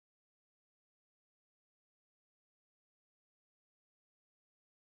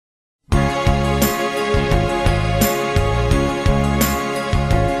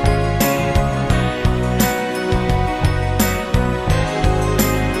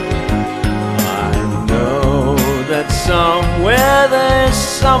there there's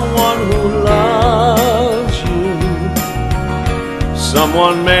someone who loves you,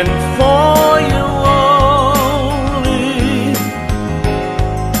 someone meant for you only.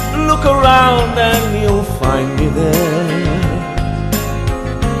 Look around and you'll find me there.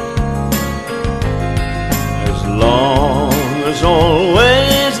 As long as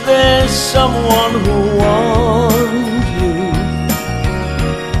always there's someone who wants you,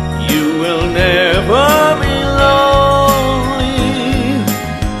 you will never be lonely.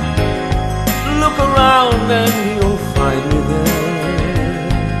 Look around and you'll find me there.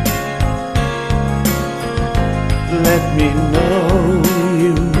 Let me know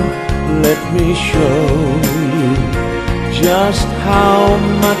you, let me show you just how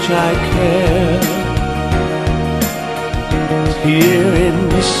much I care. Here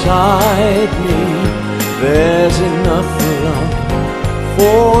inside me there's enough love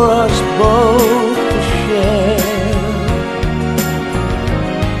for us both to share.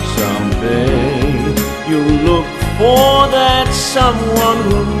 Someday you'll look for that someone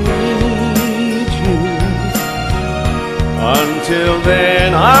who needs you. Until then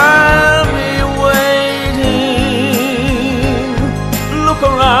I'll be waiting. Look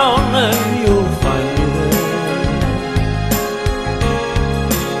around and you'll find me there.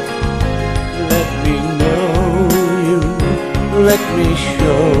 Let me know you, let me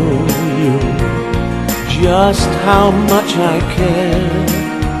show you just how much I care.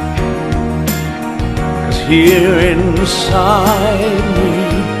 'Cause here inside me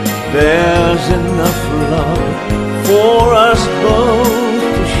there's enough love for us both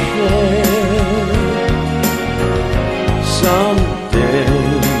to share. Someday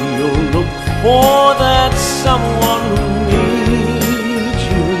you'll look for that someone who needs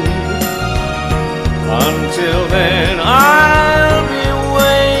you. Until then I'll be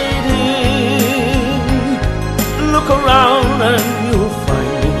waiting. Look around and you'll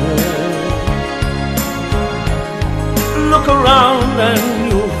find me there. Look around and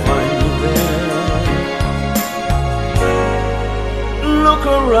you'll find me there. Look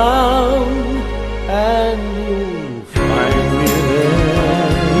around and you'll